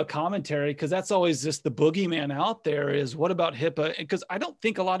the HIPAA commentary, because that's always just the boogeyman out there is, what about HIPAA? Because I don't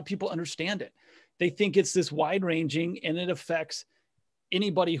think a lot of people understand it. They think it's this wide ranging and it affects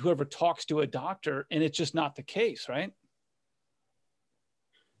anybody who ever talks to a doctor, and it's just not the case, right?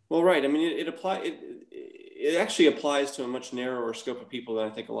 Well, right. It actually applies to a much narrower scope of people than I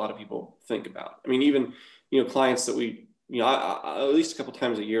think a lot of people think about. Even, clients that we, at least a couple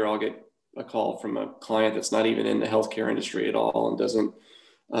times a year, I'll get a call from a client that's not even in the healthcare industry at all, and doesn't,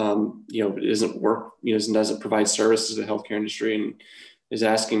 doesn't provide services to the healthcare industry, and is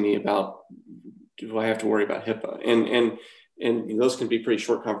asking me about, do I have to worry about HIPAA? And those can be pretty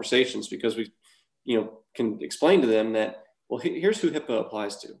short conversations, because we, can explain to them that, well, here's who HIPAA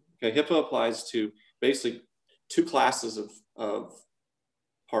applies to. Okay, HIPAA applies to basically two classes of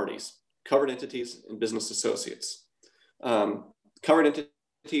parties: covered entities and business associates. Covered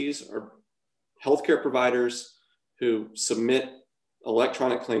entities are healthcare providers who submit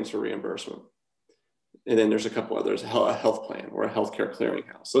electronic claims for reimbursement. And then there's a couple others: a health plan or a healthcare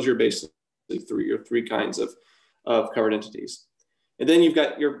clearinghouse. Those are basically three kinds of covered entities. And then you've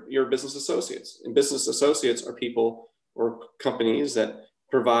got your business associates. And business associates are people or companies that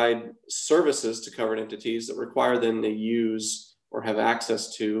provide services to covered entities that require them to use or have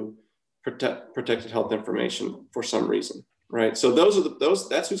access to protected health information for some reason, right? So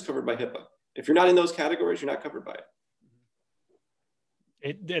that's who's covered by HIPAA. If you're not in those categories, you're not covered by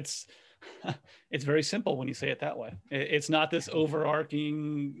it. It's very simple when you say it that way. It's not this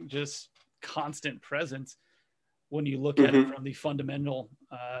overarching, just constant presence when you look at it from the fundamental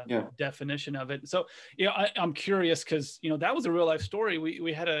definition of it. So, I'm curious, because, that was a real life story.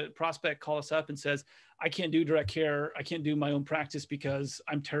 We had a prospect call us up and says, I can't do direct care. I can't do my own practice because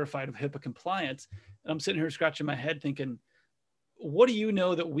I'm terrified of HIPAA compliance. And I'm sitting here scratching my head thinking, what do you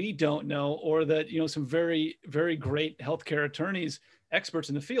know that we don't know, or that, some very, very great healthcare attorneys, experts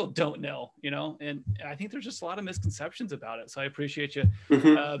in the field don't know, and I think there's just a lot of misconceptions about it. So I appreciate you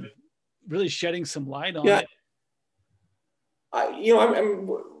really shedding some light on it.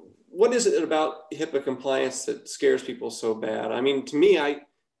 What is it about HIPAA compliance that scares people so bad? To me, I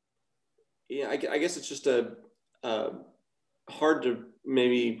guess it's just hard to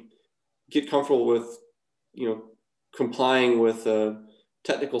maybe get comfortable with, complying with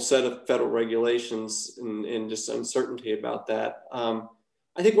technical set of federal regulations and just uncertainty about that.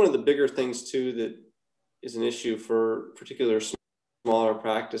 I think one of the bigger things too that is an issue for particular smaller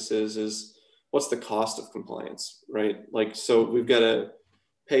practices is what's the cost of compliance, right? Like, so we've got to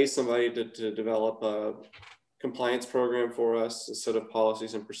pay somebody to develop a compliance program for us, a set of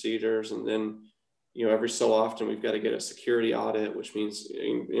policies and procedures, and then, you know, every so often we've got to get a security audit, which means,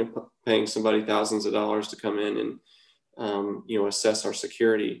 you know, paying somebody thousands of dollars to come in and, you know, assess our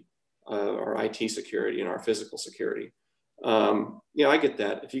security, our IT security and our physical security. You know, I get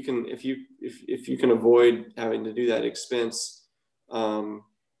that. If you can avoid having to do that expense, you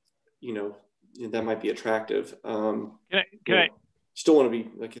know, that might be attractive. I still want to be,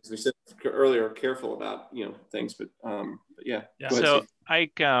 like as we said earlier, careful about, you know, things, but yeah. So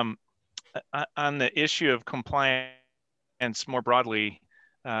Ike, on the issue of compliance more broadly,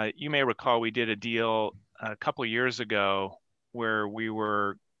 you may recall we did a deal a couple of years ago where we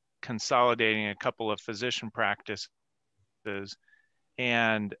were consolidating a couple of physician practices,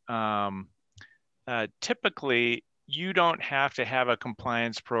 and typically you don't have to have a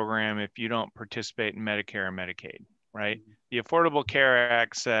compliance program if you don't participate in Medicare and Medicaid, right? Mm-hmm. The Affordable Care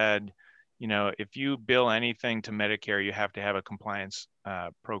Act said, you know, if you bill anything to Medicare, you have to have a compliance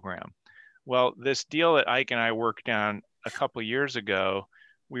program. Well, this deal that Ike and I worked on a couple of years ago,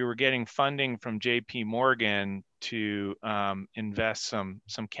 we were getting funding from JP Morgan to invest some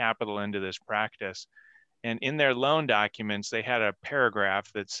capital into this practice. And in their loan documents, they had a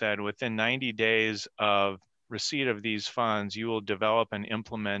paragraph that said, within 90 days of receipt of these funds, you will develop and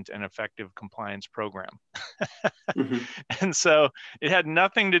implement an effective compliance program. Mm-hmm. And so it had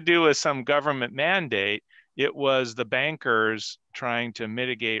nothing to do with some government mandate. It was the bankers trying to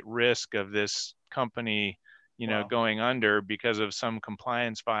mitigate risk of this company, you know, going under because of some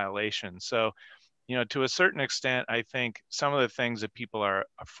compliance violation. So, you know, to a certain extent, I think some of the things that people are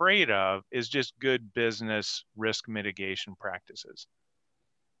afraid of is just good business risk mitigation practices.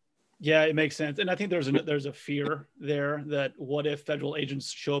 Yeah, it makes sense. And I think there's a fear there that what if federal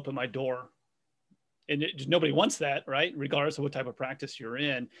agents show up at my door? And nobody wants that, right? Regardless of what type of practice you're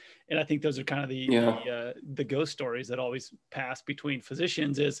in. And I think those are kind of the ghost stories that always pass between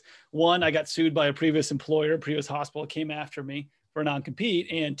physicians is, one, I got sued by a previous employer, previous hospital came after me for non-compete.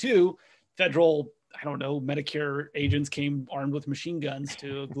 And two, federal, I don't know, Medicare agents came armed with machine guns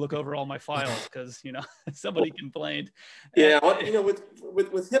to look over all my files because, you know, somebody complained. Yeah, well, you know,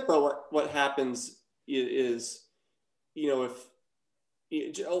 with HIPAA, what happens is, you know, if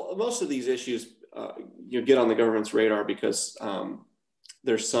most of these issues, you get on the government's radar because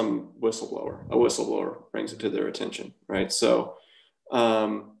there's some a whistleblower brings it to their attention, right? So,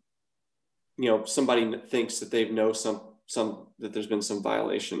 you know, somebody thinks that they know that there's been some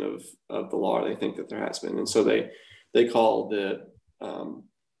violation of the law. They think that there has been, and so they call the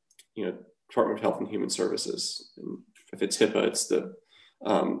you know, Department of Health and Human Services. And if it's HIPAA, it's the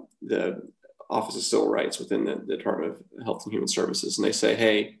Office of Civil Rights within the Department of Health and Human Services, and they say,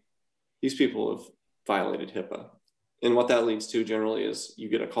 hey, these people have violated HIPAA. And what that leads to generally is you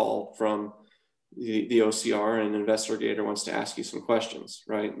get a call from the OCR, and an investigator wants to ask you some questions,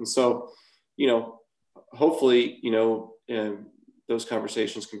 right? And so, you know, hopefully, you know, those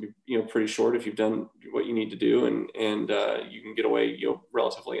conversations can be, you know, pretty short if you've done what you need to do, and you can get away, you know,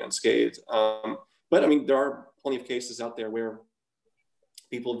 relatively unscathed. But I mean, there are plenty of cases out there where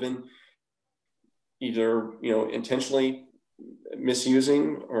people have been either, you know, intentionally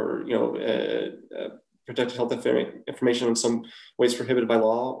misusing or, you know, protected health information in some ways prohibited by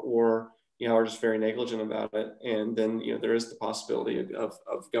law, or, you know, are just very negligent about it. And then, you know, there is the possibility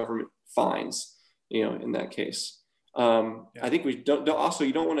of government fines, you know, in that case. I think we don't also,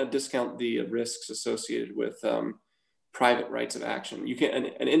 you don't want to discount the risks associated with private rights of action. You can't,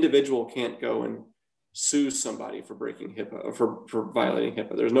 an individual can't go and sue somebody for breaking HIPAA or for violating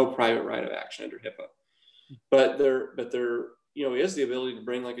HIPAA. There's no private right of action under HIPAA. But there, you know, is the ability to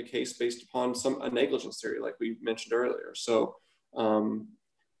bring like a case based upon a negligence theory, like we mentioned earlier. So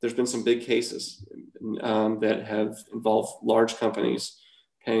there's been some big cases that have involved large companies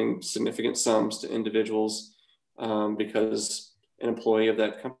paying significant sums to individuals because an employee of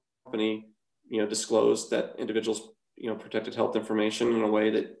that company, you know, disclosed that individual's, you know, protected health information in a way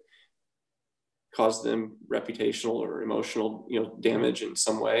that caused them reputational or emotional, you know, damage in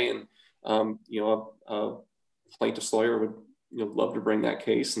some way. And, you know, a plaintiff's lawyer would, you know, love to bring that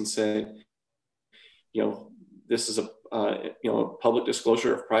case and say, you know, this is a, you know, a public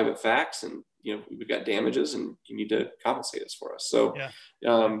disclosure of private facts, and, you know, we've got damages and you need to compensate us for us. So,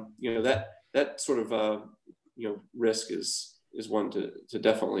 you know, that sort of, you know, risk is one to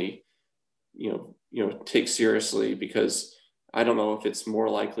definitely, you know, take seriously, because I don't know if it's more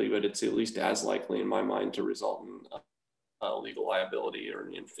likely, but it's at least as likely in my mind to result in legal liability or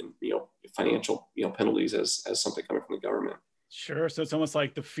financial penalties as something coming from the government. Sure. So it's almost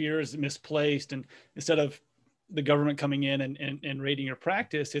like the fear is misplaced, and instead of the government coming in and raiding your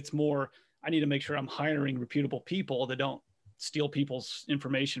practice, it's more, I need to make sure I'm hiring reputable people that don't steal people's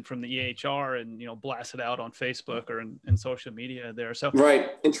information from the EHR and blast it out on Facebook or in social media there. So right,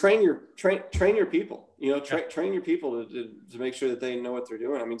 and train your people. Train your people to make sure that they know what they're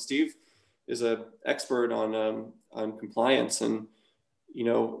doing. I mean, Steve is an expert on compliance, and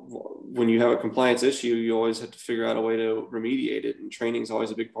when you have a compliance issue, you always have to figure out a way to remediate it, and training is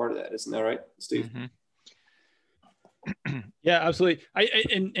always a big part of that. Isn't that right, Steve? Mm-hmm. Yeah, absolutely.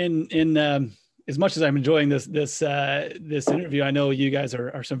 As much as I'm enjoying this interview, I know you guys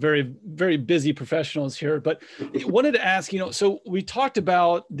are some very, very busy professionals here, but I wanted to ask, so we talked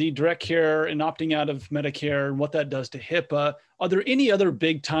about the direct care and opting out of Medicare and what that does to HIPAA. Are there any other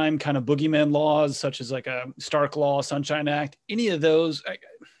big time kind of boogeyman laws, such as like a Stark Law, Sunshine Act, any of those?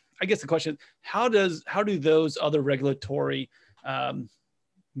 I guess the question, how do those other regulatory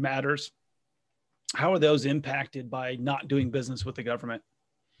matters, how are those impacted by not doing business with the government?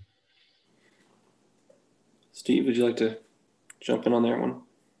 Steve, would you like to jump in on that one?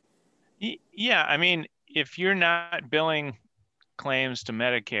 Yeah, I mean, if you're not billing claims to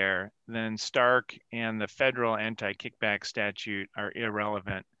Medicare, then Stark and the federal anti-kickback statute are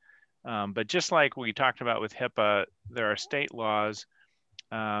irrelevant. But just like we talked about with HIPAA, there are state laws.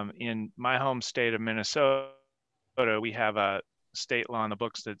 In my home state of Minnesota, we have a state law in the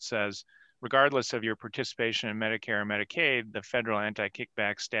books that says, regardless of your participation in Medicare or Medicaid, the federal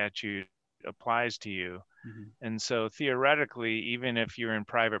anti-kickback statute applies to you. Mm-hmm. And so theoretically, even if you're in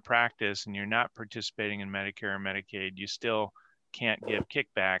private practice and you're not participating in Medicare or Medicaid, you still can't give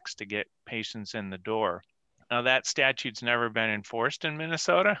kickbacks to get patients in the door. Now, that statute's never been enforced in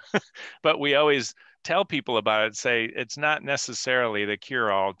Minnesota, but we always tell people about it, say it's not necessarily the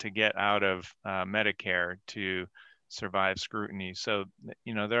cure-all to get out of Medicare to survive scrutiny. So,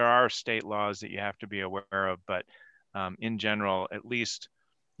 there are state laws that you have to be aware of, but in general, at least,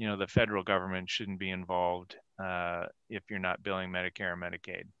 the federal government shouldn't be involved if you're not billing Medicare or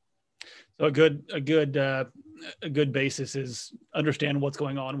Medicaid. So a good basis is understand what's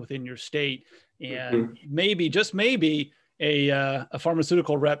going on within your state, and maybe, just maybe, a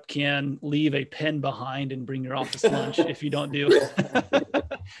pharmaceutical rep can leave a pen behind and bring your office lunch if you don't do it.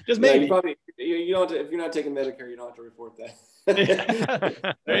 Just maybe. Yeah, you don't have to, if you're not taking Medicare, you don't have to report that.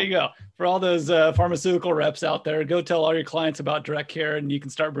 There you go. For all those pharmaceutical reps out there, go tell all your clients about direct care, and you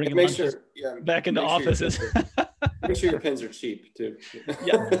can start bringing lunches back into offices. Make sure your pens are cheap too.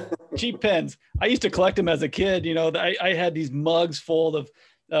 Yeah, cheap pens. I used to collect them as a kid. I had these mugs full of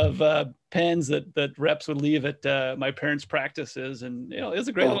pens that reps would leave at my parents' practices, and it was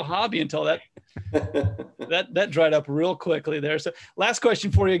a great little hobby until that dried up real quickly there. So last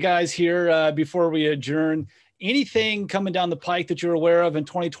question for you guys here before we adjourn. Anything coming down the pike that you're aware of in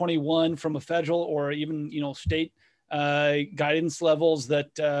 2021 from a federal or even state guidance levels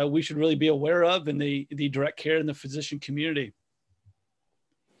that we should really be aware of in the direct care and the physician community?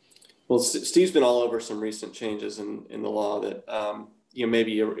 Well, Steve's been all over some recent changes in the law that may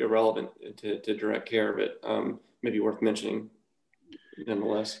be irrelevant to direct care, but maybe worth mentioning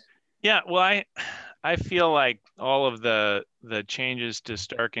nonetheless. Yeah, well, I feel like all of the changes to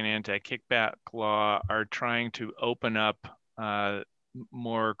Stark and anti-kickback law are trying to open up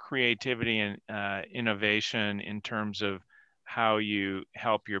more creativity and innovation in terms of how you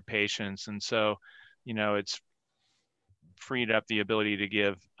help your patients. And so, it's freed up the ability to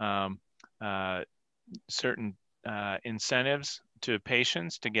give certain incentives to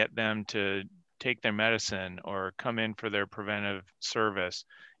patients to get them to take their medicine or come in for their preventive service.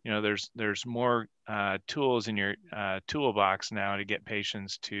 There's more tools in your toolbox now to get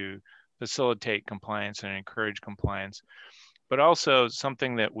patients to facilitate compliance and encourage compliance. But also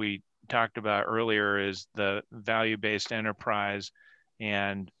something that we talked about earlier is the value-based enterprise.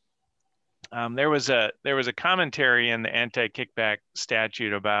 And there was a commentary in the anti-kickback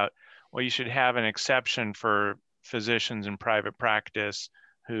statute about, well, you should have an exception for physicians in private practice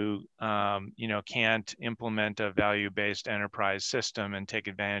who can't implement a value-based enterprise system and take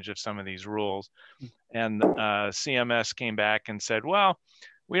advantage of some of these rules. And CMS came back and said, well,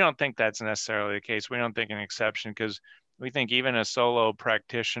 we don't think that's necessarily the case. We don't think an exception, because we think even a solo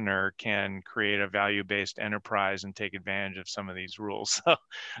practitioner can create a value-based enterprise and take advantage of some of these rules. So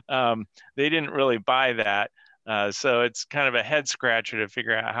they didn't really buy that. So it's kind of a head scratcher to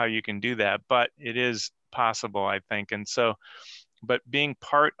figure out how you can do that, but it is possible, I think. And so, but being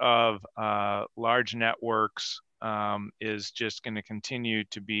part of large networks is just going to continue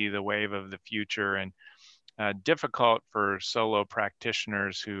to be the wave of the future, and difficult for solo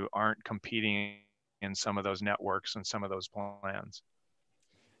practitioners who aren't competing in some of those networks and some of those plans.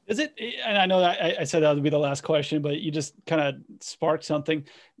 Is it, and I know that I said that would be the last question, but you just kind of sparked something.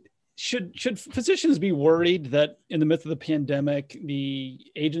 Should physicians be worried that in the midst of the pandemic, the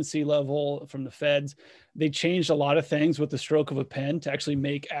agency level from the feds, they changed a lot of things with the stroke of a pen to actually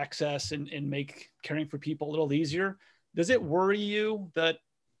make access and make caring for people a little easier? Does it worry you that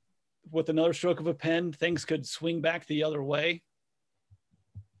with another stroke of a pen, things could swing back the other way?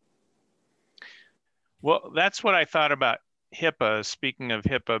 Well, that's what I thought about HIPAA, speaking of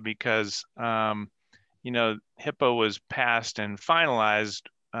HIPAA, because, HIPAA was passed and finalized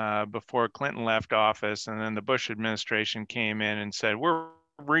before Clinton left office, and then the Bush administration came in and said, we're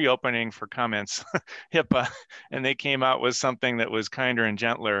reopening for comments HIPAA, and they came out with something that was kinder and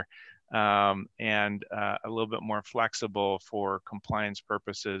gentler and a little bit more flexible for compliance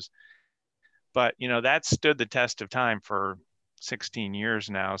purposes. But, that stood the test of time for 16 years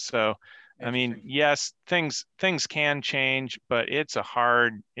now. So, I mean, yes, things can change, but it's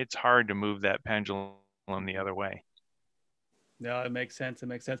hard to move that pendulum the other way. No, it makes sense. It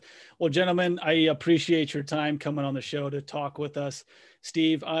makes sense. Well, gentlemen, I appreciate your time coming on the show to talk with us.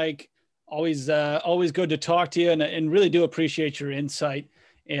 Steve, Ike, always good to talk to you, and really do appreciate your insight.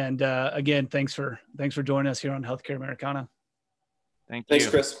 And again, thanks for joining us here on Healthcare Americana. Thanks,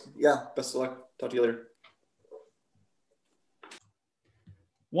 Chris. Yeah, best of luck. Talk to you later.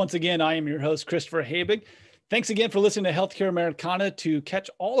 Once again, I am your host, Christopher Habig. Thanks again for listening to Healthcare Americana. To catch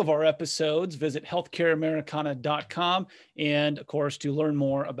all of our episodes, visit healthcareamericana.com. And of course, to learn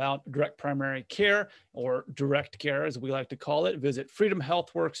more about direct primary care, or direct care as we like to call it, visit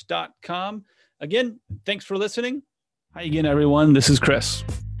freedomhealthworks.com. Again, thanks for listening. Hi again, everyone. This is Chris.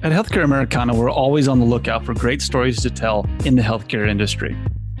 At Healthcare Americana, we're always on the lookout for great stories to tell in the healthcare industry.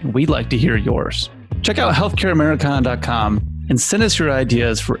 And we'd like to hear yours. Check out healthcareamericana.com and send us your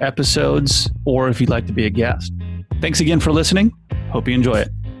ideas for episodes, or if you'd like to be a guest. Thanks again for listening. Hope you enjoy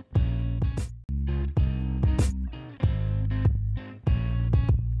it.